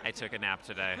really do. I took a nap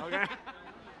today. Okay.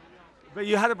 But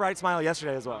you had a bright smile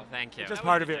yesterday as well. Thank you. Just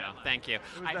part of you. Thank you.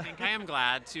 I think I am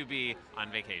glad to be on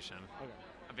vacation. Okay.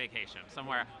 A vacation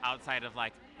somewhere outside of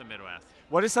the Midwest.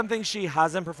 What is something she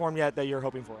hasn't performed yet that you're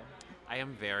hoping for? I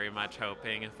am very much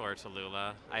hoping for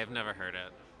Tallulah. I have never heard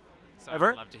it. So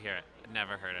Ever? I'd love to hear it.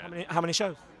 Never heard it. How many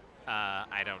shows?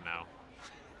 I don't know.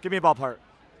 Give me a ballpark.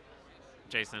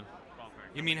 Jason.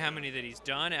 Ballpark. You mean how many that he's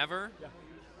done ever? Yeah.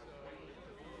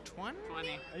 20?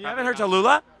 You haven't heard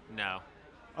Tallulah? No.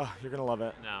 Oh, you're going to love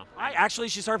it. No.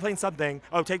 She started playing something.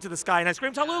 Oh, Take to the Sky, and I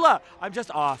screamed Tallulah. I'm just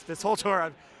off. This whole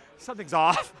tour, something's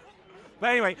off.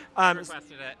 But anyway. I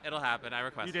requested it. It'll happen. I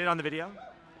requested it. You did it on the video?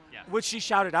 Yeah. Which she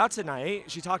shouted out tonight.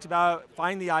 She talked about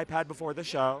find the iPad before the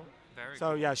show. Very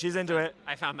so, cool. Yeah, she's into it.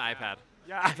 I found the iPad.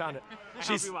 Yeah, I found it. I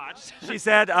hope you watched. She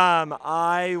said,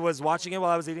 I was watching it while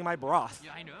I was eating my broth.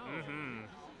 Yeah, I know. Mm-hmm.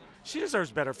 She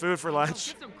deserves better food for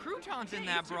lunch. Get some croutons in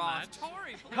that broth.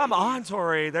 Tori, Come on,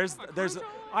 Tori. There's.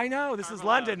 I know this is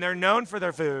London. They're known for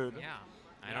their food. Yeah,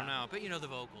 I don't know, but you know the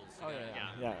vocals. Oh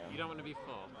yeah. You don't want to be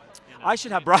full. I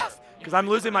should have broth because I'm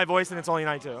losing my voice and it's only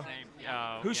night 2.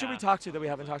 Who should yeah. we talk to that we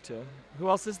haven't talked to? Who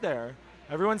else is there?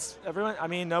 Everyone. I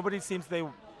mean, nobody seems they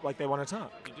want to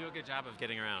talk. You do a good job of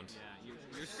getting around. Yeah,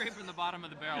 you're scraping the bottom of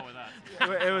the barrel with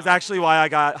us. It was actually why I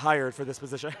got hired for this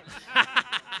position.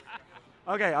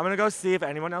 Okay, I'm gonna go see if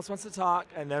anyone else wants to talk,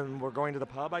 and then we're going to the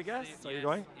pub, I guess. Are you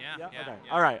going? Yeah. Okay.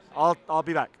 Yeah. All right. I'll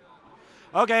be back.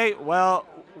 Okay. Well,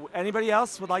 anybody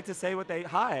else would like to say what they?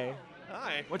 Hi.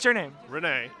 Hi. What's your name?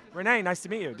 Renee. Renee. Nice to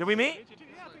meet you. Did we meet?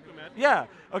 Yeah, I think we met. Yeah.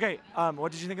 Okay.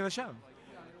 What did you think of the show?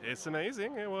 It's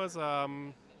amazing. It was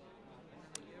the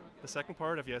second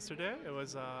part of yesterday. It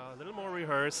was a little more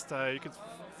rehearsed. You could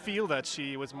feel that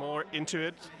she was more into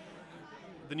it.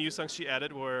 The new songs she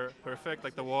added were perfect,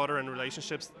 like the water and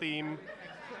relationships theme.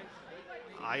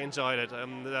 I enjoyed it.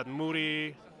 That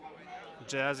moody,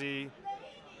 jazzy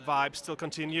vibe still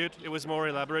continued. It was more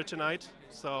elaborate tonight,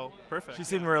 so perfect. She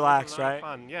seemed relaxed, It was a lot right? of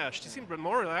fun. Yeah, she seemed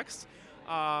more relaxed.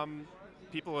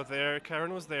 People were there.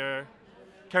 Karen was there.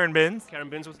 Karen Binns? Karen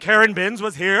Binns was Karen Binns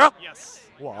was here? Yes.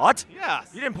 What? Yes.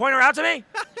 You didn't point her out to me?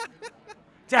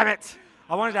 Damn it.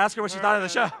 I wanted to ask her what she thought of the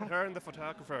show. Her and the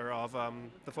photographer of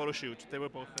the photo shoot, they were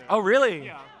both there. Oh, really?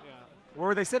 Yeah. Where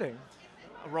were they sitting?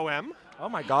 Row M. Oh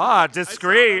my God,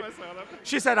 discreet. I saw them.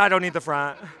 She said, I don't need the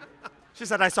front. She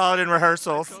said, I saw it in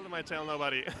rehearsals. I told them I'd tell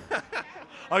nobody.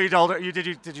 Oh, you told her? Did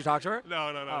you talk to her? No.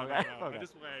 Oh, okay. No. Okay. I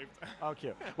just waved. Oh,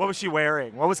 cute. What was she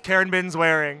wearing? What was Karen Binns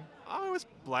wearing? Oh, it was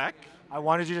black. I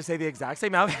wanted you to say the exact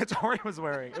same outfit Tori was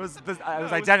wearing. It was No,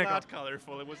 identical. It was not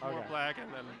colorful. It was more black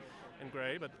and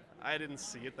gray, but I didn't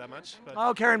see it that much. But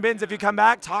Oh, Karen Binns, if you come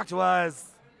back, talk to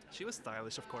us. she was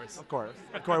stylish, of course. Of course.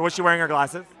 Was she wearing her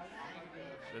glasses?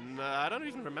 And I don't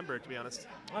even remember, to be honest.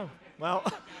 Oh, well.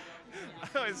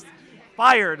 I was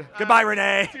Fired. Goodbye,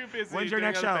 Renee. Too busy When's your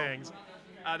doing next other show? things.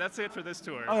 That's it for this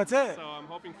tour. Oh, that's it? So I'm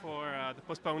hoping for the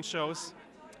postponed shows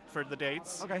for the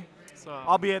dates. Okay. So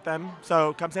I'll be at them,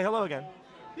 so come say hello again.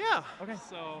 Yeah. Okay.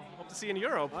 So hope to see you in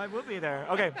Europe. I will be there.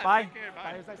 Okay, bye.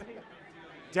 Bye. It was nice to meet you.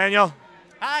 Daniel.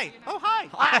 Hi. Oh, hi.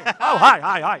 Hi. Oh,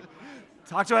 hi.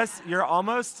 Talk to us. You're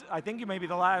almost, I think you may be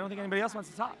the last. I don't think anybody else wants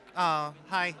to talk. Oh,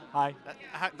 hi. Hi.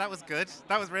 That was good.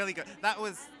 That was really good. That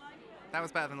was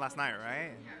better than last night,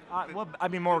 right? Well, I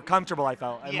mean, more comfortable, I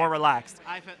felt, and Yeah. more relaxed.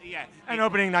 I felt, yeah. And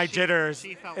opening night jitters.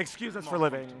 She felt Excuse us more for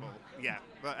living. comfortable. Yeah,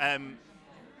 but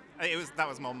that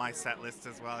was more my set list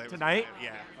as well. It was, Tonight?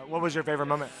 yeah. What was your favorite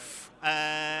moment?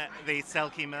 The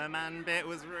Selkie Merman bit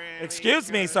was really.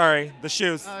 Excuse me, good. sorry. The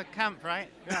shoes. Camp, right?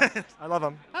 I love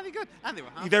them. That'd be good. And they were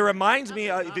half They remind price. me.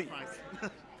 And they were half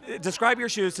price. Describe your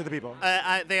shoes to the people.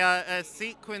 They are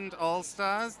sequined all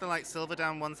stars. They're like silver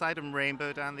down one side and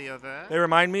rainbow down the other. They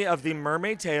remind me of the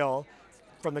mermaid tail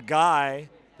from the guy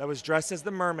that was dressed as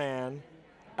the merman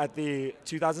at the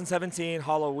 2017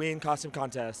 Halloween costume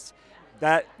contest.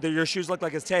 Your shoes look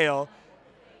like his tail.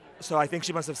 So I think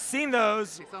she must have seen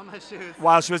those She saw my shoes.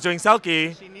 while she was doing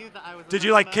Selkie. She knew that I was. Did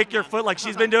you like kick your foot like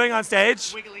she's been doing on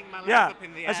stage? Wiggling my legs Yeah. up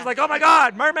in the And she's air. like, oh my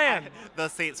God, merman.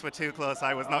 Those seats were too close.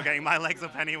 I was not getting my legs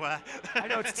up anywhere. I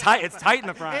know it's tight. It's tight in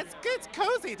the front. It's good. It's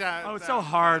cozy down. Oh, it's so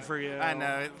hard for you. I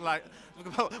know. It's like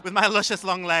with my luscious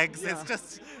long legs. Yeah. It's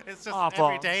just Awful.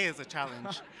 every day is a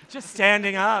challenge. Just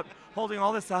standing up, holding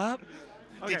all this up.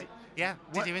 Okay.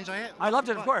 Did you enjoy it? I loved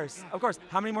it, of course. Of course.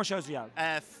 How many more shows do you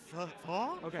have?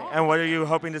 4. Okay. And what are you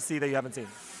hoping to see that you haven't seen?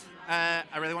 I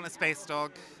really want a space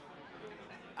dog.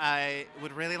 I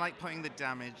would really like putting the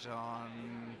damage on.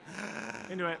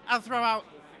 Into it. I'll throw out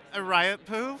a riot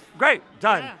poo. Great.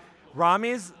 Done. Yeah.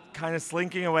 Rami's kind of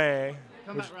slinking away.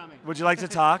 Come back, Rami. Would you like to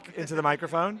talk into the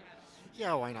microphone?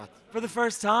 Yeah, why not? For the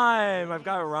first time, I've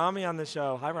got Rami on the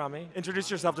show. Hi, Rami.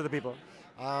 Introduce yourself to the people.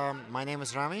 My name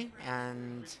is Rami,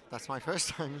 and that's my first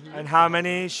time here. And how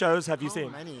many shows have you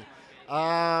seen? Many.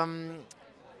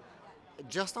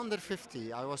 Just under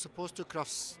 50. I was supposed to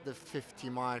cross the 50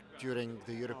 mark during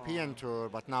the European tour,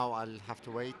 but now I'll have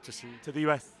to wait to see. To the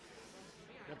U.S.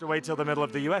 You have to wait till the middle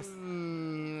of the U.S.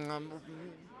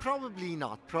 Probably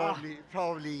not.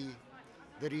 Probably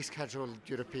the rescheduled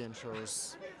European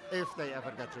shows, if they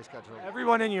ever get rescheduled.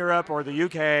 Everyone in Europe or the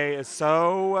UK is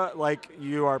so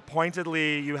you are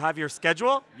you have your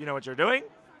schedule. You know what you're doing.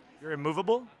 You're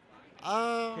immovable.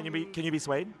 Can you be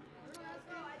swayed?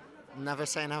 Never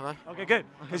say never. Okay, good.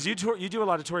 Because you do a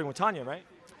lot of touring with Tanya, right?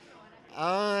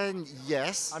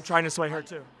 Yes. I'm trying to sway her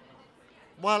too.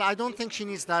 Well, I don't think she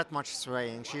needs that much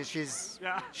swaying. She's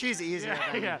easier.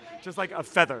 than Yeah, just like a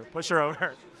feather. Push her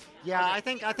over. Yeah, I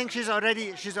think she's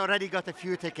already got a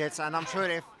few tickets, and I'm sure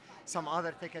if some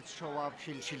other tickets show up,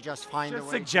 she'll just find a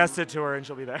Just way. suggest it to her and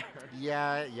she'll be there.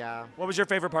 Yeah. What was your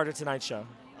favorite part of tonight's show?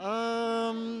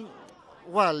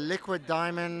 Well, Liquid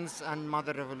Diamonds and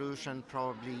Mother Revolution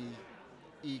probably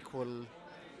equal.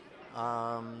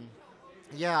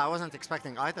 Yeah, I wasn't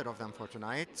expecting either of them for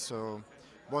tonight, so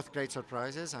both great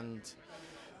surprises and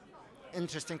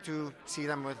interesting to see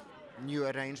them with new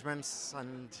arrangements.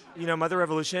 And Mother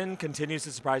Revolution continues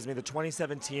to surprise me. The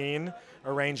 2017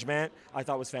 arrangement I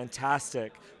thought was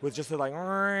fantastic, with just the like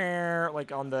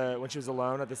on the when she was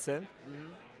alone at the synth. Mhm.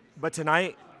 But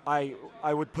tonight I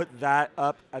would put that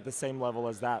up at the same level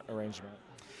as that arrangement.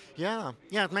 yeah,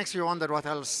 it makes you wonder what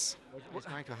else is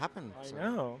going to happen. I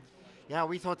know. Yeah,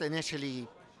 we thought initially,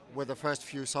 with the first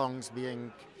few songs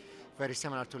being very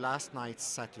similar to last night's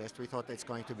set list, we thought it's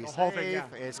going to be The safe. whole thing,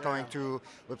 yeah.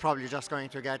 We're probably just going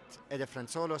to get a different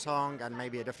solo song and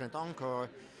maybe a different encore.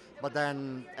 But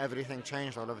then everything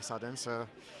changed all of a sudden. So,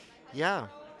 yeah.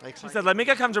 She said, "Let me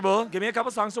get comfortable. Give me a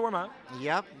couple songs to warm up."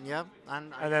 Yep.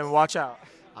 And then watch out.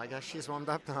 I guess she's warmed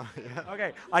up now. Yeah.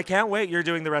 Okay, I can't wait. You're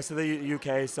doing the rest of the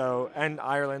UK and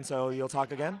Ireland, so you'll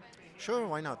talk again? Sure,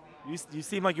 why not? You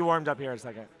seem like you warmed up here in a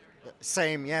second.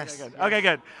 Same, yes. Okay,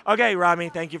 good. Okay, Rami,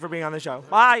 thank you for being on the show.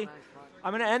 Bye.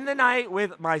 I'm going to end the night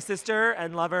with my sister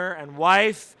and lover and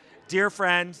wife, dear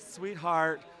friend,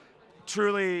 sweetheart,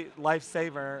 truly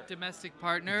lifesaver. Domestic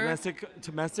partner.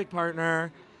 Domestic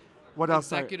partner. What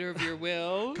else? Executor of your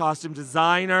will. Costume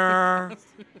designer.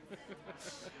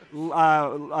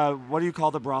 What do you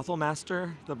call the brothel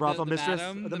master? The brothel mistress?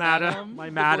 madam, My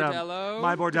the madam. bordello.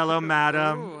 My bordello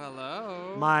madam. Oh,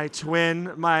 hello. My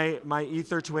twin, my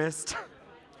ether twist.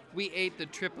 We ate the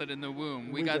triplet in the womb.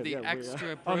 We We got did, the yeah, we,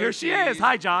 extra Oh, here she is. protein.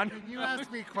 Hi, John. Can you ask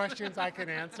me questions I can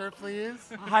answer, please?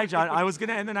 Hi, John. I was going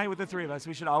to end the night with the three of us.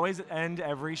 We should always end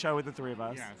every show with the three of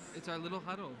us. Yes. It's our little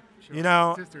huddle. You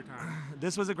know, Sister time.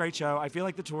 this was a great show. I feel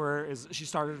like the tour she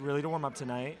started really to warm up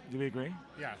tonight. Do we agree?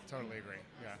 Yeah, totally agree.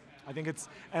 Yeah. I think it's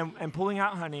and pulling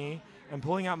out Honey and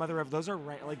pulling out Mother of those are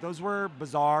like those were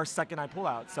bizarre second night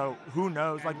pullouts. So who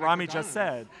knows? And Like Liquid Rami just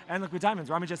Diamonds. said, and Liquid Diamonds.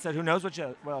 Rami just said, who knows what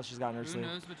else she's got in her Who sleeve.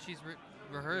 knows what she's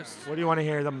rehearsed? What do you want to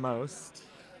hear the most?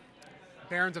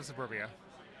 Barons of Suburbia.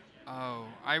 Oh,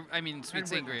 I mean Sweet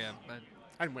And Witness. Sangria, but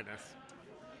And Witness.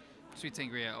 Sweet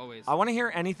Sangria always. I want to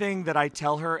hear anything that I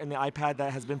tell her in the iPad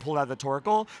that has been pulled out of the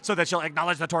Torkel, so that she'll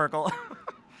acknowledge the Torkel.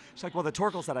 She's like, well, the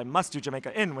Torkel said I must do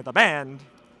Jamaica In with a band.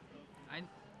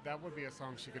 That would be a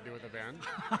song she could do with a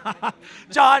band.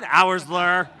 John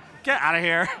Auersler, get out of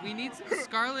here. We need some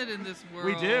Scarlet in this world.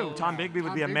 We do. Tom Bigby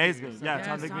would be amazing. Yeah, Yes,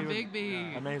 Tom Bigby. Tom would-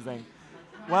 Bigby. Amazing.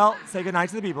 Well, say goodnight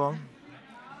to the people.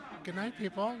 Good night,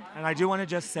 people. And I do want to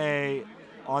just say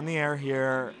on the air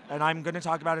here, and I'm going to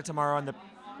talk about it tomorrow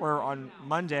on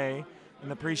Monday in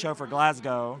the pre-show for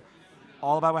Glasgow,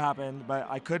 all about what happened. But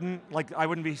I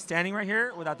wouldn't be standing right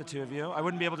here without the two of you. I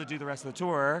wouldn't be able to do the rest of the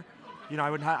tour. You know,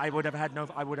 I would have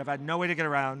had no way to get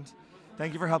around.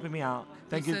 Thank you for helping me out.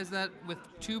 Thank he you. says that with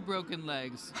 2 broken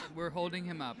legs. We're holding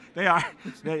him up. They are.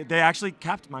 They actually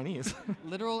capped my knees.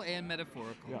 Literal and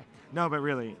metaphorical. Yeah. No, but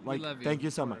really, like, love you. thank you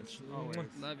so much. Always.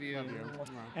 Love you.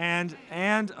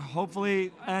 And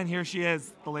hopefully, and here she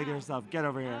is, the lady herself. Get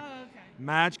over here.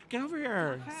 Madge, get over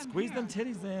here. Squeeze them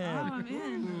titties in. I'm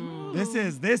in.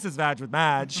 This is Madge with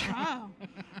Madge. Oh.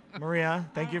 Maria,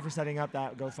 thank you for setting up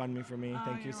that GoFundMe for me.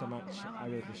 Thank you so much. I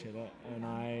really appreciate it. And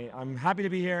I'm happy to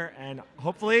be here, and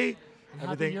hopefully And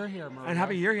happy everything. you're here, Maria. And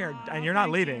happy you're here, and you're not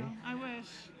Thank leaving. you.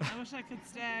 I wish I could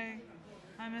stay.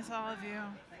 I miss all of you.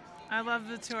 I love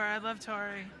the tour. I love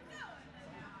Tori.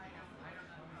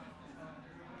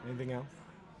 Anything else?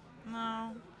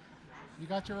 No. You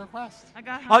got your request. I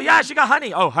got Oh yeah, she got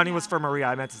Honey. Oh, Honey was for Maria.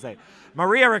 I meant to say.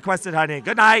 Maria requested Honey.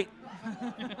 Good night.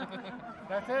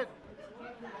 That's it.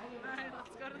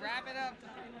 Wrap it up.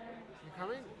 You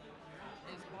coming?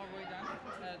 Is all the way done?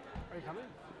 Are you coming?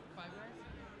 5 guys?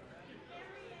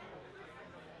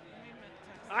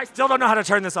 I still don't know how to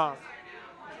turn this off.